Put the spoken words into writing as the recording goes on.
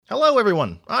Hello,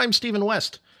 everyone. I'm Stephen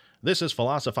West. This is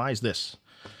Philosophize This.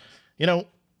 You know,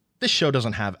 this show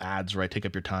doesn't have ads where I take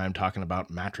up your time talking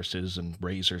about mattresses and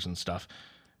razors and stuff.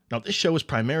 Now, this show is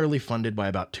primarily funded by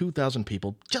about 2,000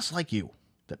 people just like you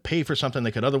that pay for something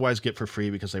they could otherwise get for free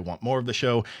because they want more of the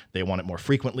show, they want it more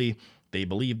frequently, they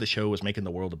believe the show is making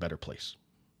the world a better place.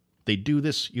 They do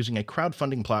this using a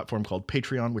crowdfunding platform called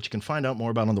Patreon, which you can find out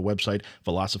more about on the website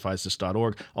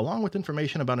philosophizethis.org, along with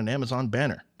information about an Amazon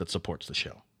banner that supports the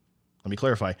show. Let me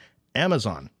clarify,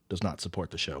 Amazon does not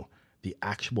support the show. The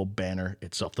actual banner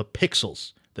itself, the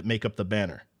pixels that make up the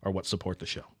banner, are what support the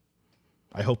show.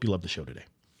 I hope you love the show today.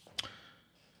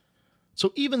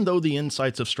 So even though the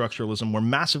insights of structuralism were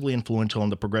massively influential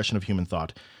on the progression of human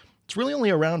thought, it's really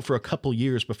only around for a couple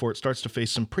years before it starts to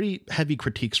face some pretty heavy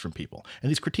critiques from people.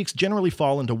 And these critiques generally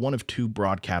fall into one of two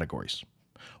broad categories.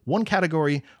 One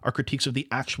category are critiques of the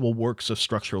actual works of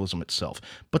structuralism itself,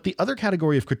 but the other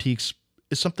category of critiques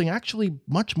is something actually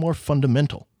much more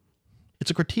fundamental.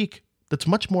 It's a critique that's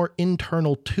much more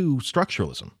internal to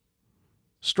structuralism.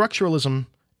 Structuralism,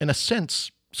 in a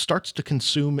sense, starts to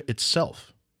consume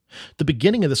itself. The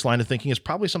beginning of this line of thinking is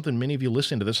probably something many of you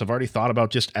listening to this have already thought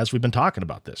about just as we've been talking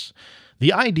about this.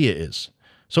 The idea is,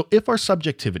 so if our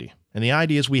subjectivity and the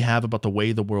ideas we have about the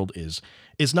way the world is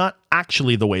not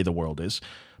actually the way the world is,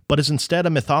 but is instead a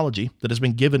mythology that has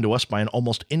been given to us by an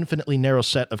almost infinitely narrow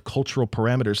set of cultural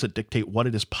parameters that dictate what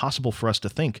it is possible for us to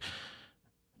think.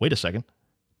 Wait a second.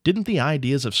 Didn't the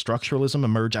ideas of structuralism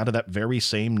emerge out of that very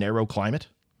same narrow climate?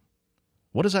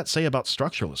 What does that say about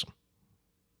structuralism?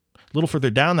 A little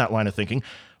further down that line of thinking,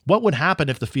 what would happen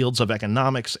if the fields of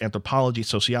economics, anthropology,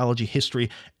 sociology, history,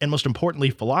 and most importantly,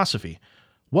 philosophy,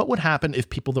 what would happen if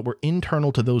people that were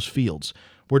internal to those fields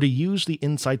were to use the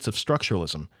insights of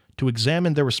structuralism to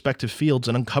examine their respective fields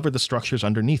and uncover the structures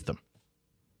underneath them?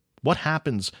 What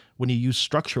happens when you use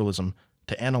structuralism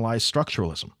to analyze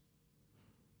structuralism?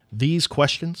 These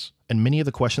questions, and many of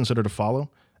the questions that are to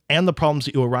follow, and the problems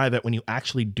that you arrive at when you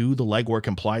actually do the legwork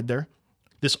implied there,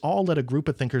 this all led a group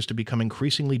of thinkers to become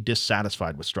increasingly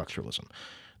dissatisfied with structuralism.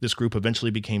 This group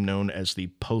eventually became known as the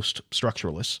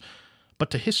post-structuralists,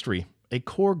 but to history, a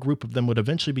core group of them would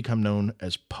eventually become known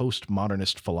as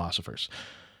post-modernist philosophers.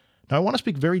 Now, I want to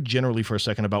speak very generally for a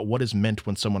second about what is meant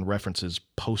when someone references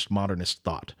postmodernist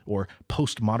thought or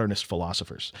postmodernist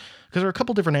philosophers, because there are a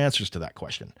couple different answers to that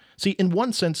question. See, in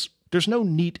one sense, there's no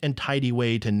neat and tidy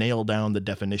way to nail down the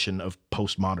definition of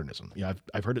postmodernism. You know,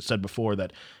 I've heard it said before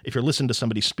that if you're listening to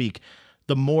somebody speak,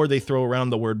 the more they throw around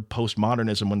the word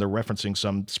postmodernism when they're referencing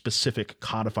some specific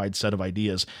codified set of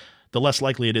ideas, the less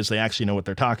likely it is they actually know what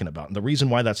they're talking about. And the reason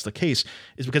why that's the case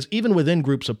is because even within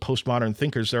groups of postmodern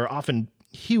thinkers, there are often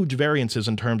huge variances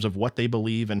in terms of what they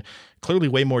believe, and clearly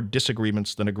way more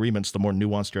disagreements than agreements the more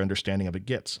nuanced your understanding of it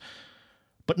gets.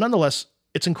 But nonetheless,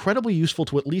 it's incredibly useful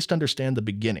to at least understand the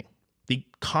beginning, the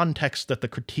context that the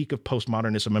critique of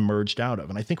postmodernism emerged out of.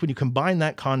 And I think when you combine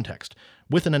that context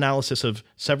with an analysis of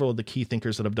several of the key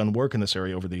thinkers that have done work in this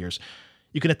area over the years,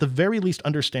 you can at the very least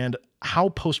understand how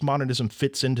postmodernism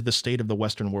fits into the state of the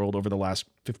Western world over the last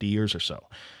 50 years or so.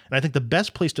 And I think the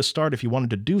best place to start if you wanted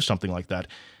to do something like that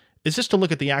is just to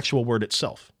look at the actual word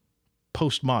itself,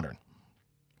 postmodern.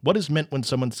 What is meant when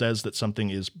someone says that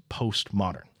something is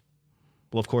postmodern?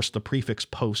 Well, of course, the prefix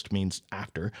post means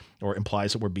after, or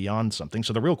implies that we're beyond something.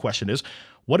 So the real question is,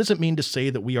 what does it mean to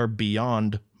say that we are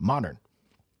beyond modern?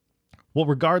 Well,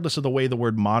 regardless of the way the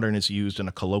word modern is used in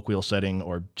a colloquial setting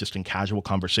or just in casual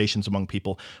conversations among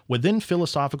people, within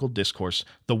philosophical discourse,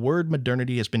 the word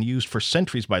modernity has been used for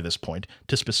centuries by this point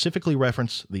to specifically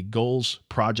reference the goals,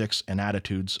 projects, and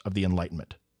attitudes of the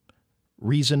Enlightenment.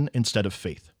 Reason instead of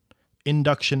faith.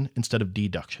 Induction instead of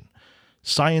deduction.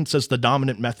 Science as the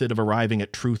dominant method of arriving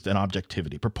at truth and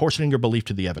objectivity, proportioning your belief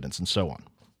to the evidence, and so on.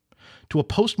 To a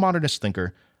postmodernist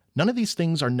thinker, none of these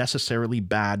things are necessarily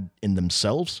bad in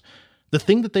themselves. The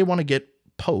thing that they want to get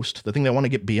the thing they want to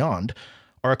get beyond,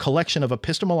 are a collection of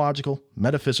epistemological,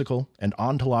 metaphysical, and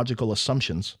ontological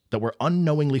assumptions that were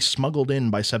unknowingly smuggled in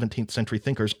by 17th century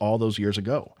thinkers all those years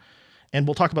ago. And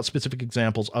we'll talk about specific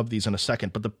examples of these in a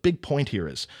second, but the big point here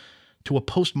is, to a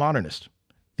postmodernist,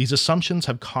 these assumptions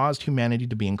have caused humanity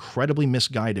to be incredibly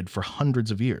misguided for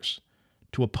hundreds of years.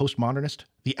 To a postmodernist,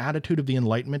 the attitude of the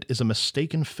Enlightenment is a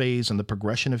mistaken phase in the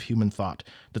progression of human thought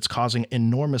that's causing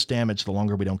enormous damage the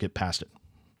longer we don't get past it.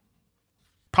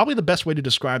 Probably the best way to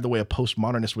describe the way a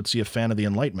postmodernist would see a fan of the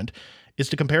Enlightenment is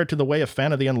to compare it to the way a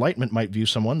fan of the Enlightenment might view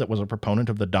someone that was a proponent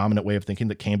of the dominant way of thinking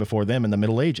that came before them in the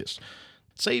Middle Ages,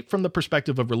 say from the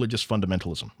perspective of religious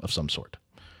fundamentalism of some sort.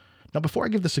 Now, before I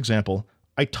give this example,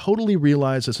 I totally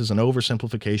realize this is an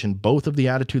oversimplification both of the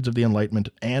attitudes of the Enlightenment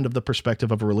and of the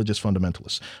perspective of a religious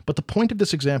fundamentalist, but the point of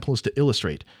this example is to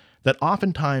illustrate that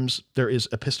oftentimes there is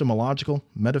epistemological,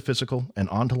 metaphysical, and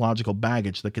ontological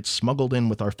baggage that gets smuggled in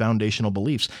with our foundational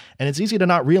beliefs, and it's easy to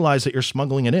not realize that you're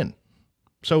smuggling it in.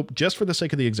 So, just for the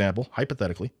sake of the example,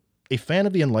 hypothetically, a fan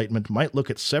of the Enlightenment might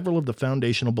look at several of the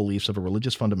foundational beliefs of a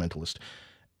religious fundamentalist,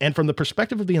 and from the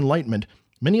perspective of the Enlightenment,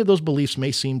 many of those beliefs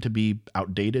may seem to be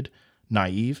outdated,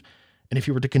 naive, and if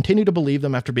you were to continue to believe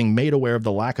them after being made aware of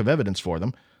the lack of evidence for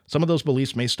them, some of those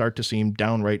beliefs may start to seem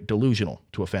downright delusional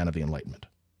to a fan of the Enlightenment.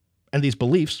 And these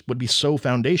beliefs would be so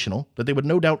foundational that they would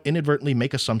no doubt inadvertently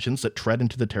make assumptions that tread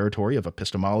into the territory of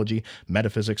epistemology,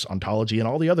 metaphysics, ontology, and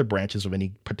all the other branches of any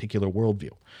particular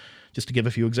worldview. Just to give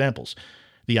a few examples,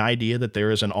 the idea that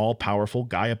there is an all-powerful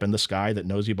guy up in the sky that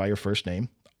knows you by your first name.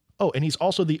 Oh, and he's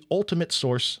also the ultimate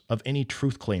source of any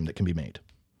truth claim that can be made.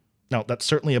 Now, that's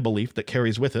certainly a belief that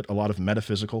carries with it a lot of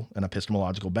metaphysical and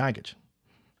epistemological baggage.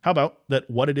 How about that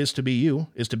what it is to be you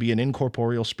is to be an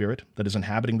incorporeal spirit that is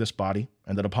inhabiting this body,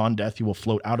 and that upon death you will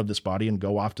float out of this body and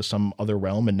go off to some other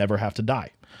realm and never have to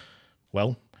die?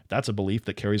 Well, that's a belief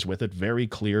that carries with it very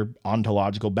clear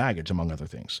ontological baggage, among other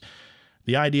things.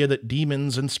 The idea that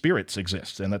demons and spirits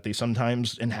exist, and that they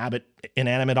sometimes inhabit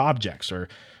inanimate objects, or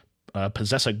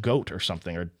possess a goat or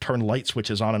something, or turn light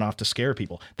switches on and off to scare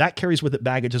people, that carries with it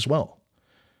baggage as well.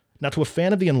 Now, to a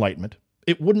fan of the Enlightenment,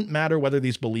 it wouldn't matter whether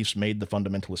these beliefs made the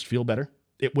fundamentalist feel better.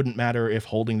 It wouldn't matter if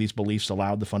holding these beliefs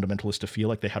allowed the fundamentalists to feel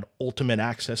like they had ultimate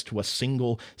access to a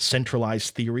single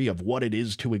centralized theory of what it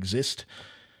is to exist.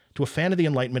 To a fan of the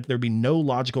Enlightenment, there'd be no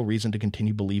logical reason to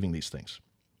continue believing these things.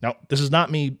 Now, this is not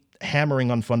me hammering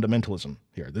on fundamentalism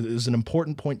here. This is an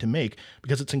important point to make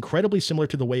because it's incredibly similar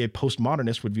to the way a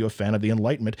postmodernist would view a fan of the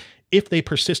Enlightenment if they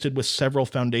persisted with several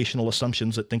foundational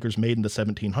assumptions that thinkers made in the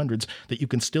 1700s that you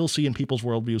can still see in people's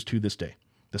worldviews to this day.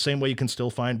 The same way you can still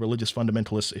find religious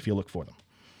fundamentalists if you look for them.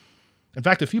 In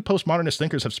fact, a few postmodernist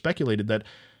thinkers have speculated that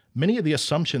many of the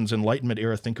assumptions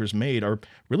Enlightenment-era thinkers made are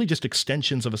really just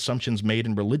extensions of assumptions made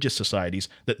in religious societies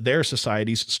that their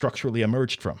societies structurally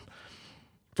emerged from.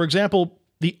 For example,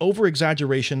 the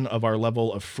over-exaggeration of our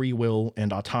level of free will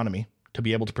and autonomy to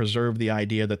be able to preserve the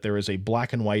idea that there is a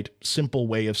black and white, simple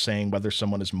way of saying whether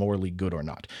someone is morally good or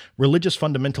not. Religious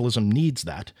fundamentalism needs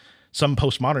that. Some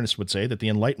postmodernists would say that the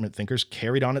Enlightenment thinkers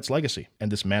carried on its legacy,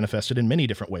 and this manifested in many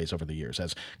different ways over the years,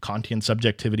 as Kantian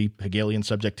subjectivity, Hegelian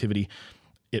subjectivity.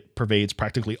 It pervades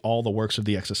practically all the works of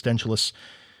the existentialists.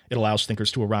 It allows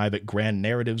thinkers to arrive at grand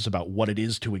narratives about what it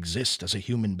is to exist as a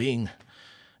human being.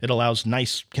 It allows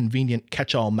nice, convenient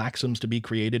catch-all maxims to be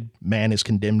created. Man is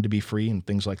condemned to be free and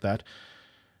things like that.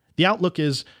 The outlook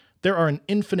is there are an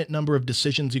infinite number of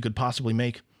decisions you could possibly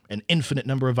make, an infinite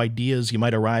number of ideas you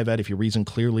might arrive at if you reason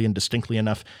clearly and distinctly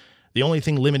enough. The only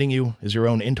thing limiting you is your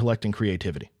own intellect and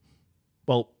creativity.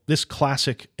 Well, this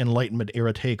classic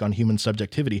Enlightenment-era take on human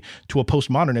subjectivity to a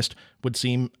postmodernist would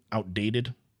seem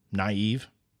outdated, naive,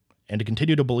 and to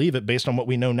continue to believe it based on what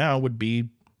we know now would be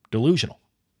delusional.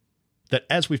 That,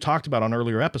 as we've talked about on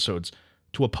earlier episodes,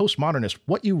 to a postmodernist,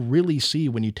 what you really see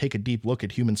when you take a deep look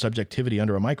at human subjectivity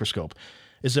under a microscope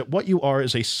is that what you are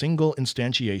is a single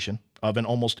instantiation of an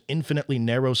almost infinitely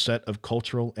narrow set of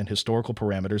cultural and historical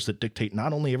parameters that dictate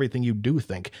not only everything you do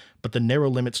think, but the narrow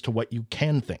limits to what you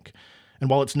can think. And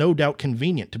while it's no doubt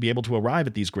convenient to be able to arrive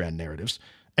at these grand narratives,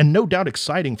 and no doubt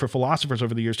exciting for philosophers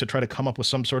over the years to try to come up with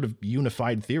some sort of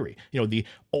unified theory, the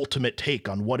ultimate take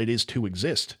on what it is to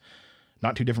exist,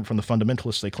 not too different from the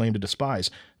fundamentalists they claim to despise,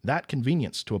 that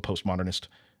convenience to a postmodernist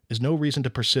is no reason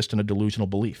to persist in a delusional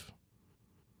belief.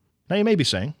 Now you may be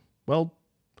saying, well,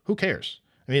 who cares?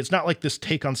 I mean, it's not like this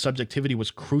take on subjectivity was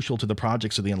crucial to the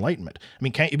projects of the Enlightenment. I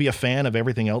mean, can't you be a fan of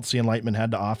everything else the Enlightenment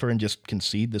had to offer and just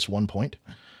concede this one point?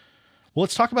 Well,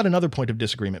 let's talk about another point of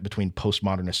disagreement between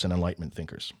postmodernists and Enlightenment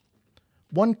thinkers.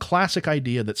 One classic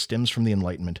idea that stems from the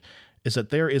Enlightenment is that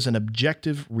there is an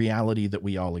objective reality that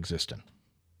we all exist in.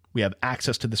 We have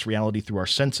access to this reality through our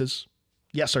senses.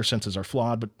 Yes, our senses are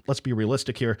flawed, but let's be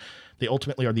realistic here. They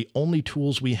ultimately are the only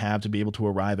tools we have to be able to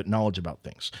arrive at knowledge about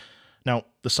things. Now,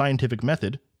 the scientific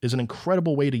method is an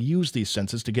incredible way to use these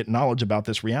senses to get knowledge about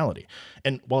this reality.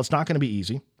 And while it's not going to be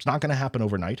easy, it's not going to happen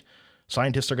overnight,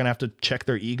 scientists are going to have to check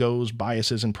their egos,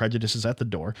 biases, and prejudices at the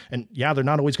door. And yeah, they're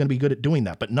not always going to be good at doing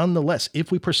that. But nonetheless,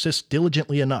 if we persist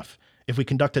diligently enough, if we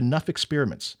conduct enough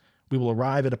experiments, we will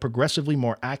arrive at a progressively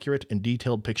more accurate and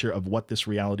detailed picture of what this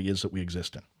reality is that we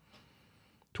exist in.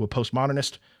 To a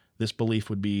postmodernist, this belief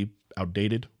would be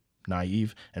outdated,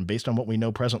 naive, and based on what we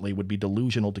know presently would be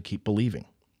delusional to keep believing.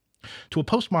 To a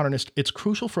postmodernist, it's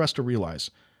crucial for us to realize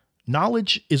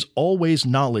Knowledge is always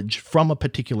knowledge from a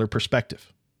particular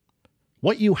perspective.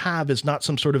 What you have is not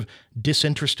some sort of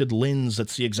disinterested lens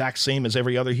that's the exact same as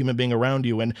every other human being around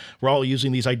you, and we're all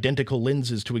using these identical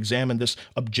lenses to examine this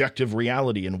objective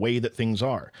reality and way that things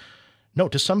are. No,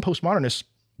 to some postmodernists,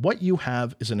 what you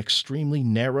have is an extremely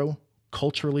narrow,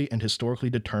 culturally and historically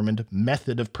determined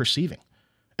method of perceiving.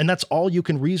 And that's all you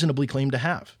can reasonably claim to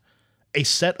have. A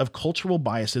set of cultural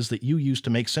biases that you use to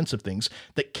make sense of things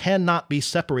that cannot be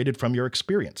separated from your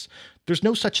experience. There's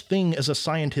no such thing as a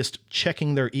scientist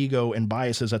checking their ego and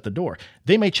biases at the door.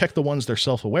 They may check the ones they're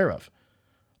self-aware of.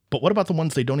 But what about the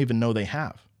ones they don't even know they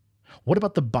have? What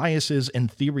about the biases and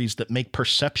theories that make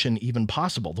perception even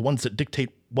possible? The ones that dictate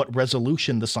what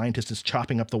resolution the scientist is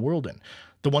chopping up the world in?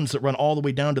 The ones that run all the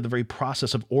way down to the very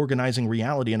process of organizing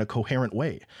reality in a coherent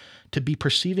way? To be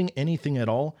perceiving anything at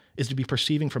all is to be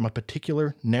perceiving from a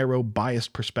particular, narrow,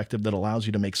 biased perspective that allows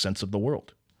you to make sense of the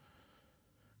world.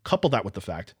 Couple that with the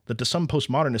fact that to some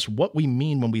postmodernists, what we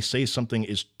mean when we say something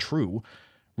is true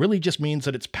really just means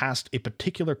that it's past a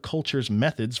particular culture's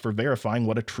methods for verifying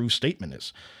what a true statement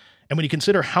is. And when you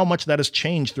consider how much that has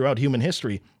changed throughout human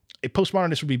history, a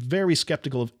postmodernist would be very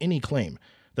skeptical of any claim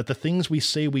that the things we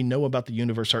say we know about the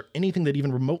universe are anything that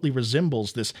even remotely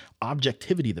resembles this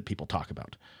objectivity that people talk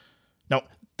about. Now,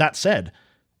 that said,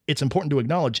 it's important to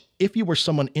acknowledge if you were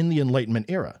someone in the Enlightenment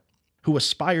era who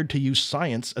aspired to use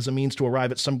science as a means to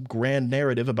arrive at some grand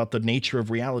narrative about the nature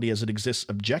of reality as it exists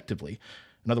objectively,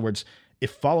 in other words,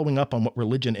 if following up on what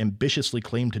religion ambitiously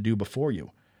claimed to do before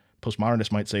you,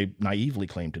 postmodernists might say naively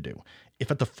claimed to do, if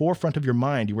at the forefront of your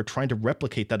mind you were trying to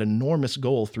replicate that enormous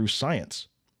goal through science,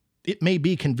 it may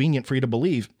be convenient for you to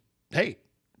believe, hey,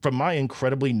 from my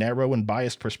incredibly narrow and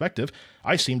biased perspective,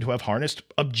 I seem to have harnessed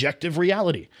objective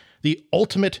reality, the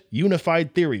ultimate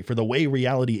unified theory for the way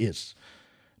reality is.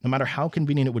 No matter how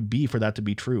convenient it would be for that to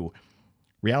be true,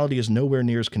 reality is nowhere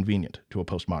near as convenient to a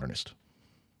postmodernist.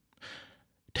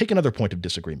 Take another point of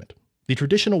disagreement. The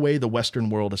traditional way the Western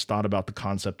world has thought about the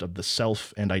concept of the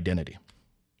self and identity.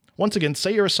 Once again,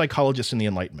 say you're a psychologist in the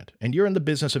Enlightenment, and you're in the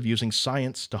business of using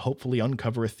science to hopefully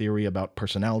uncover a theory about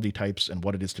personality types and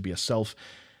what it is to be a self,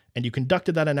 and you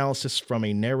conducted that analysis from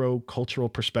a narrow cultural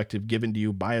perspective given to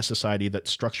you by a society that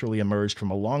structurally emerged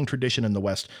from a long tradition in the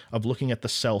West of looking at the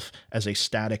self as a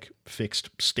static, fixed,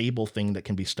 stable thing that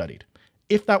can be studied.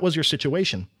 If that was your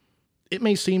situation, it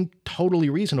may seem totally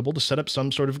reasonable to set up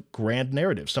some sort of grand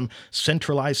narrative, some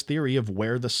centralized theory of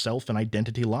where the self and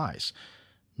identity lies.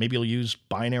 Maybe you'll use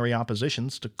binary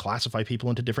oppositions to classify people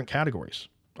into different categories.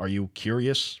 Are you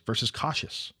curious versus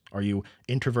cautious? Are you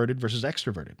introverted versus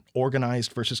extroverted?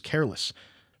 Organized versus careless?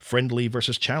 Friendly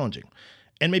versus challenging?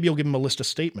 And maybe you'll give them a list of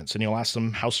statements and you'll ask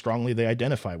them how strongly they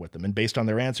identify with them. And based on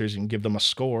their answers, you can give them a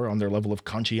score on their level of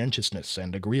conscientiousness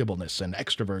and agreeableness and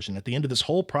extroversion. At the end of this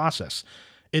whole process,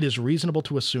 it is reasonable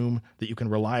to assume that you can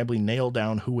reliably nail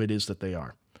down who it is that they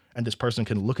are. And this person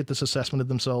can look at this assessment of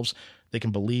themselves. They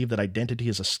can believe that identity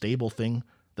is a stable thing.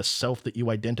 The self that you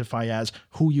identify as,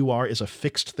 who you are, is a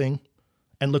fixed thing.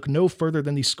 And look no further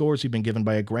than these scores you've been given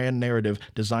by a grand narrative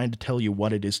designed to tell you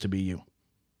what it is to be you.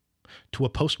 To a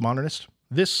postmodernist,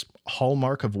 this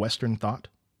hallmark of Western thought,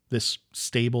 this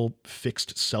stable,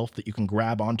 fixed self that you can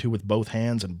grab onto with both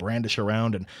hands and brandish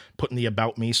around and put in the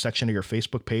About Me section of your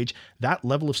Facebook page, that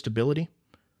level of stability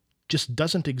just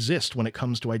doesn't exist when it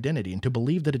comes to identity. And to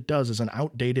believe that it does is an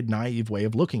outdated, naive way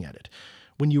of looking at it.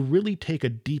 When you really take a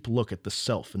deep look at the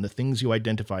self and the things you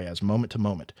identify as moment to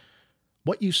moment,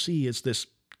 what you see is this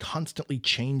constantly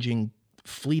changing,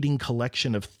 fleeting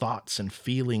collection of thoughts and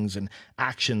feelings and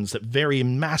actions that vary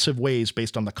in massive ways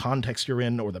based on the context you're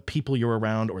in or the people you're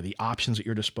around or the options at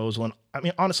your disposal. And I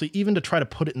mean, honestly, even to try to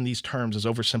put it in these terms is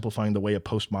oversimplifying the way a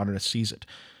postmodernist sees it.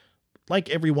 Like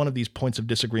every one of these points of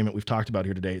disagreement we've talked about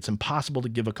here today, it's impossible to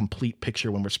give a complete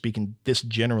picture when we're speaking this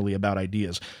generally about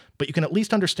ideas, but you can at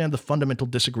least understand the fundamental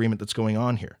disagreement that's going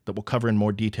on here that we'll cover in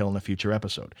more detail in a future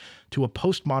episode. To a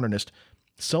postmodernist,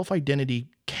 self-identity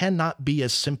cannot be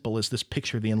as simple as this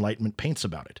picture the Enlightenment paints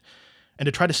about it. And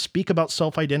to try to speak about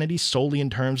self-identity solely in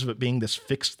terms of it being this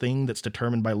fixed thing that's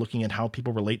determined by looking at how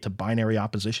people relate to binary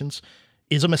oppositions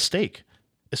is a mistake,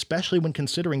 especially when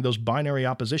considering those binary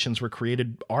oppositions were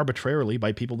created arbitrarily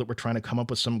by people that were trying to come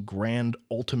up with some grand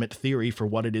ultimate theory for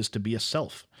what it is to be a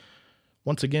self.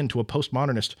 Once again, to a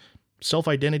postmodernist,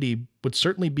 self-identity would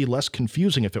certainly be less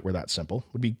confusing if it were that simple,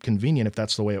 would be convenient if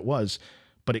that's the way it was,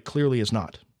 but it clearly is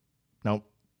not. Now,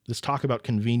 this talk about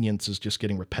convenience is just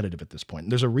getting repetitive at this point,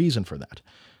 and there's a reason for that.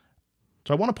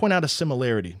 So I want to point out a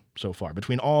similarity so far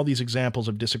between all these examples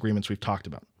of disagreements we've talked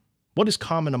about. What is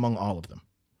common among all of them?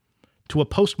 To a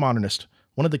postmodernist,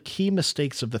 one of the key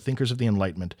mistakes of the thinkers of the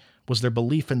Enlightenment was their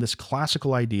belief in this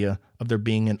classical idea of there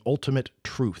being an ultimate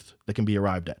truth that can be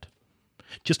arrived at.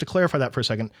 Just to clarify that for a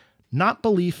second, not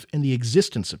belief in the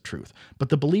existence of truth, but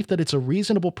the belief that it's a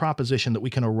reasonable proposition that we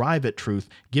can arrive at truth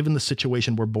given the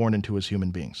situation we're born into as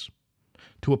human beings.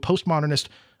 To a postmodernist,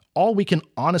 all we can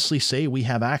honestly say we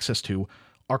have access to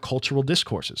are cultural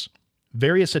discourses,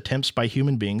 various attempts by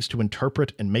human beings to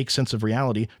interpret and make sense of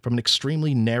reality from an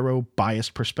extremely narrow,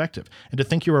 biased perspective. And to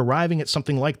think you're arriving at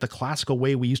something like the classical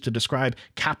way we used to describe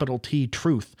capital T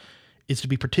truth is to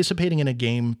be participating in a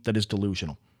game that is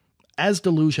delusional. As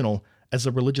delusional as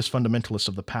the religious fundamentalists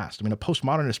of the past. I mean, a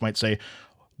postmodernist might say,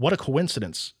 what a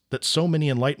coincidence that so many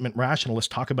Enlightenment rationalists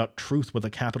talk about truth with a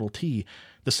capital T,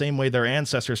 the same way their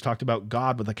ancestors talked about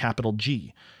God with a capital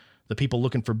G. The people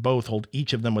looking for both hold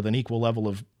each of them with an equal level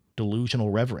of delusional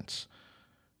reverence.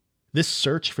 This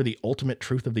search for the ultimate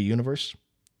truth of the universe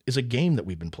is a game that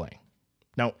we've been playing.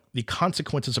 Now, the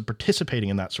consequences of participating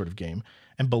in that sort of game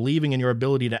and believing in your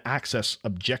ability to access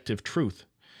objective truth,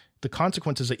 the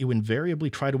consequence is that you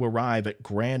invariably try to arrive at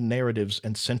grand narratives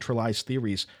and centralized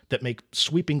theories that make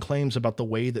sweeping claims about the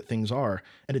way that things are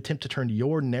and attempt to turn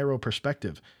your narrow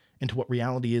perspective into what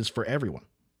reality is for everyone.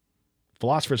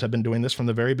 Philosophers have been doing this from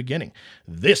the very beginning.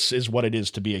 This is what it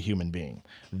is to be a human being.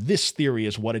 This theory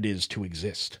is what it is to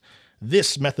exist.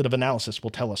 This method of analysis will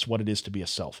tell us what it is to be a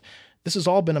self. This has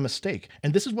all been a mistake,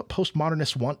 and this is what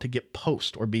postmodernists want to get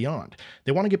post or beyond.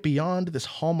 They want to get beyond this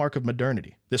hallmark of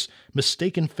modernity, this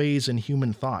mistaken phase in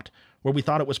human thought, where we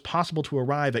thought it was possible to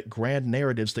arrive at grand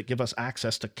narratives that give us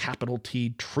access to capital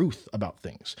T truth about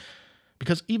things.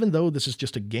 Because even though this is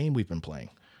just a game we've been playing,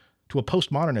 to a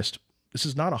postmodernist, this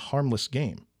is not a harmless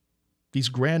game. These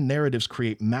grand narratives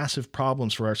create massive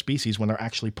problems for our species when they're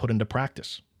actually put into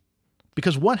practice.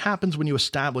 Because what happens when you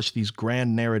establish these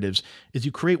grand narratives is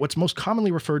you create what's most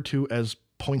commonly referred to as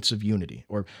points of unity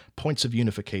or points of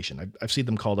unification. I've seen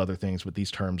them called other things, but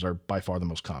these terms are by far the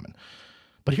most common.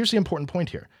 But here's the important point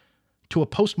here. To a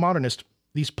postmodernist,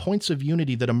 these points of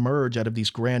unity that emerge out of these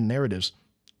grand narratives,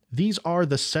 these are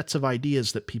the sets of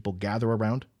ideas that people gather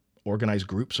around, organize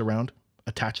groups around,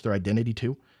 attach their identity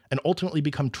to, and ultimately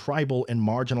become tribal and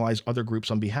marginalize other groups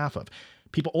on behalf of.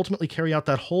 People ultimately carry out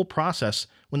that whole process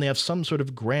when they have some sort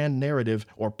of grand narrative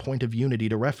or point of unity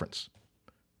to reference.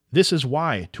 This is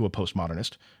why, to a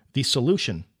postmodernist, the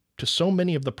solution to so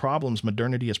many of the problems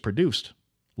modernity has produced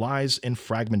lies in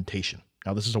fragmentation.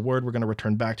 Now, this is a word we're going to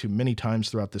return back to many times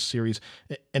throughout this series.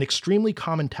 An extremely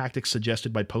common tactic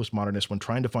suggested by postmodernists when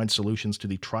trying to find solutions to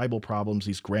the tribal problems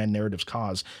these grand narratives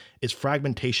cause is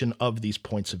fragmentation of these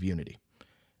points of unity.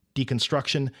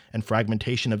 Deconstruction and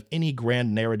fragmentation of any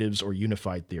grand narratives or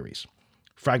unified theories.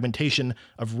 Fragmentation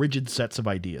of rigid sets of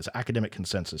ideas, academic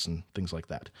consensus, and things like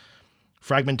that.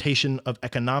 Fragmentation of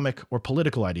economic or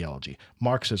political ideology,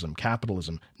 Marxism,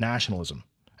 capitalism, nationalism.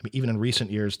 I mean, even in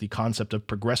recent years, the concept of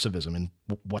progressivism and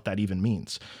what that even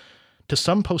means. To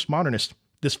some postmodernists,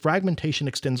 this fragmentation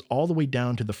extends all the way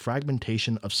down to the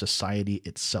fragmentation of society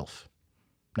itself.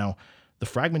 Now, the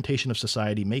fragmentation of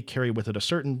society may carry with it a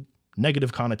certain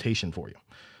negative connotation for you.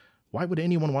 Why would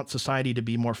anyone want society to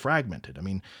be more fragmented? I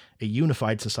mean, a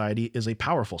unified society is a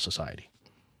powerful society.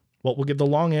 Well, we'll give the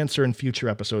long answer in future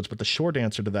episodes, but the short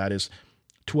answer to that is,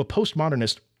 to a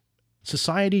postmodernist,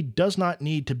 society does not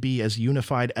need to be as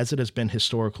unified as it has been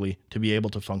historically to be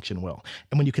able to function well.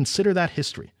 And when you consider that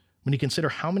history, when you consider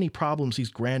how many problems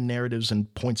these grand narratives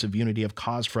and points of unity have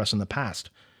caused for us in the past,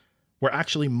 we're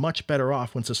actually much better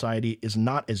off when society is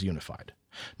not as unified.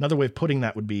 Another way of putting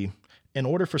that would be, in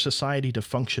order for society to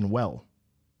function well,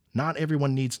 not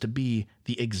everyone needs to be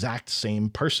the exact same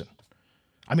person.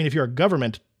 I mean, if you're a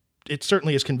government, it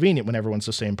certainly is convenient when everyone's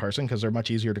the same person because they're much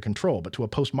easier to control. But to a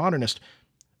postmodernist,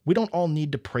 we don't all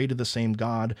need to pray to the same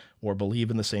God or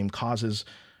believe in the same causes.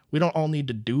 We don't all need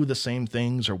to do the same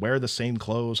things or wear the same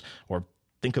clothes or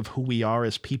think of who we are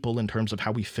as people in terms of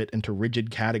how we fit into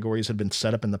rigid categories that have been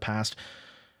set up in the past.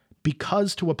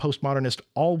 Because to a postmodernist,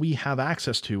 all we have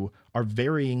access to are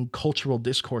varying cultural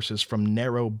discourses from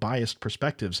narrow, biased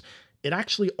perspectives, it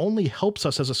actually only helps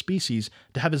us as a species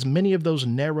to have as many of those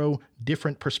narrow,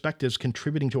 different perspectives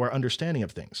contributing to our understanding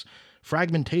of things.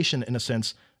 Fragmentation, in a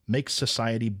sense, makes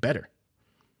society better.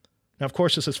 Now, of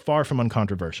course, this is far from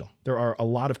uncontroversial. There are a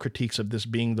lot of critiques of this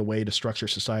being the way to structure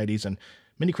societies and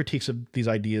many critiques of these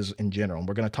ideas in general, and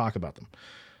we're going to talk about them.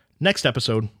 Next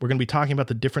episode, we're going to be talking about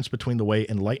the difference between the way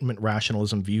Enlightenment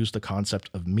rationalism views the concept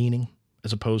of meaning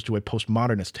as opposed to a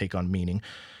postmodernist take on meaning,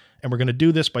 and we're going to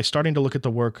do this by starting to look at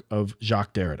the work of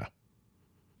Jacques Derrida.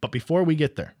 But before we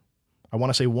get there, I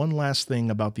want to say one last thing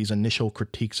about these initial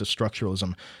critiques of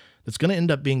structuralism that's going to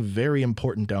end up being very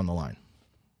important down the line.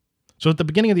 So at the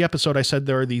beginning of the episode, I said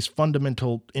there are these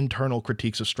fundamental internal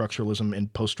critiques of structuralism in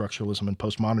post-structuralism and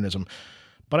postmodernism,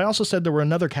 but I also said there were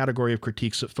another category of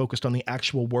critiques that focused on the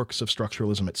actual works of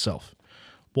structuralism itself.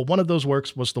 Well, one of those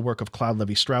works was the work of Claude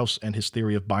Lévi-Strauss and his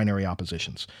theory of binary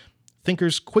oppositions.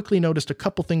 Thinkers quickly noticed a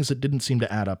couple things that didn't seem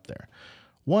to add up there.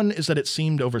 One is that it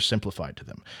seemed oversimplified to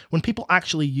them. When people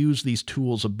actually use these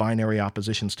tools of binary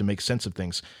oppositions to make sense of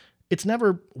things, it's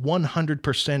never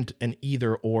 100% an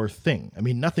either-or thing. I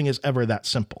mean, nothing is ever that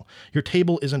simple. Your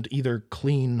table isn't either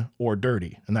clean or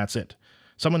dirty, and that's it.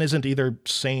 Someone isn't either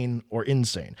sane or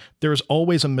insane. There is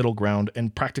always a middle ground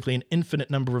and practically an infinite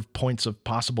number of points of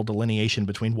possible delineation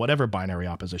between whatever binary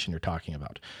opposition you're talking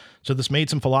about. So this made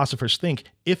some philosophers think,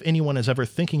 if anyone is ever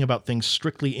thinking about things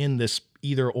strictly in this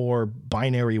either-or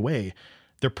binary way,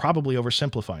 they're probably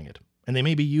oversimplifying it, and they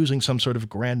may be using some sort of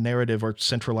grand narrative or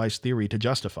centralized theory to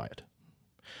justify it.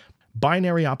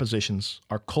 Binary oppositions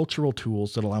are cultural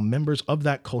tools that allow members of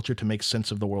that culture to make sense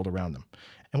of the world around them.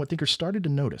 And what thinkers started to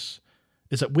notice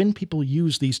is that when people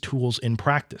use these tools in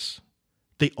practice,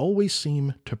 they always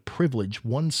seem to privilege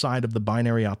one side of the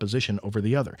binary opposition over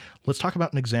the other. Let's talk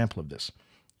about an example of this.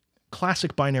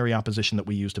 Classic binary opposition that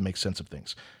we use to make sense of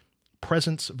things.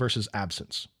 Presence versus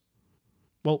absence.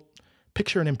 Well,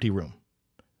 picture an empty room.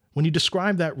 When you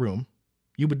describe that room,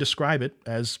 you would describe it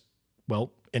as,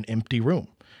 well, an empty room.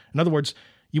 In other words,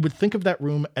 you would think of that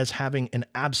room as having an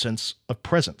absence of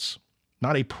presence,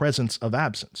 not a presence of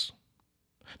absence.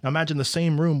 Now imagine the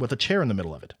same room with a chair in the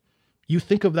middle of it. You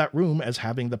think of that room as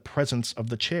having the presence of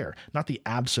the chair, not the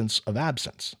absence of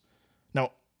absence.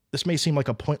 Now, this may seem like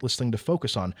a pointless thing to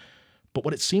focus on, but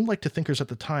what it seemed like to thinkers at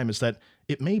the time is that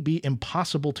it may be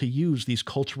impossible to use these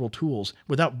cultural tools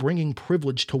without bringing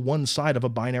privilege to one side of a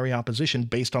binary opposition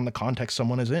based on the context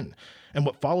someone is in. And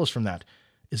what follows from that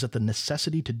is that the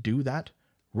necessity to do that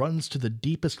runs to the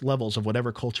deepest levels of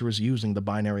whatever culture is using the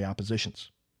binary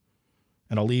oppositions.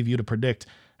 And I'll leave you to predict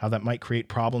how that might create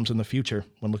problems in the future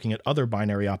when looking at other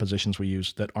binary oppositions we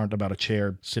use that aren't about a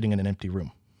chair sitting in an empty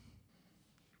room.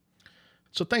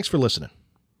 So thanks for listening.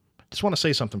 Just want to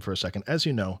say something for a second. As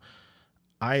you know,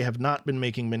 I have not been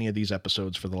making many of these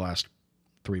episodes for the last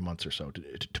 3 months or so.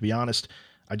 To be honest,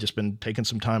 I've just been taking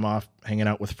some time off, hanging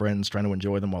out with friends, trying to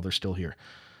enjoy them while they're still here.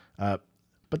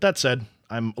 But that said,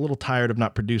 I'm a little tired of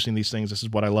not producing these things. This is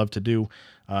what I love to do,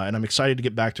 and I'm excited to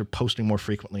get back to posting more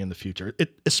frequently in the future,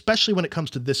 especially when it comes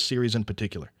to this series in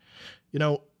particular. You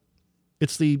know,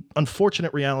 it's the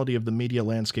unfortunate reality of the media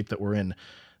landscape that we're in,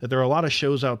 that there are a lot of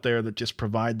shows out there that just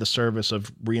provide the service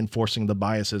of reinforcing the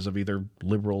biases of either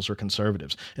liberals or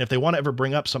conservatives. And if they want to ever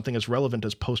bring up something as relevant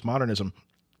as postmodernism,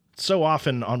 so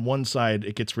often on one side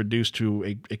it gets reduced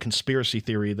to a conspiracy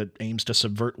theory that aims to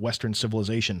subvert Western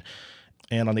civilization.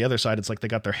 And on the other side, it's like they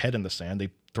got their head in the sand. They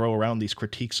throw around these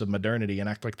critiques of modernity and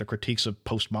act like the critiques of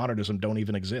postmodernism don't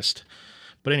even exist.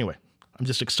 But anyway, I'm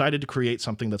just excited to create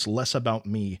something that's less about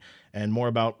me and more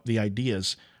about the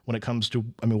ideas when it comes to,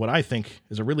 what I think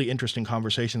is a really interesting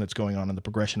conversation that's going on in the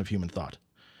progression of human thought.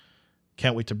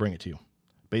 Can't wait to bring it to you.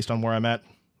 Based on where I'm at,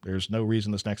 there's no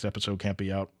reason this next episode can't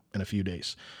be out in a few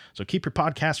days. So keep your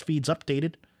podcast feeds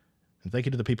updated, and thank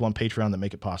you to the people on Patreon that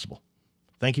make it possible.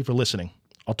 Thank you for listening.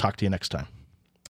 I'll talk to you next time.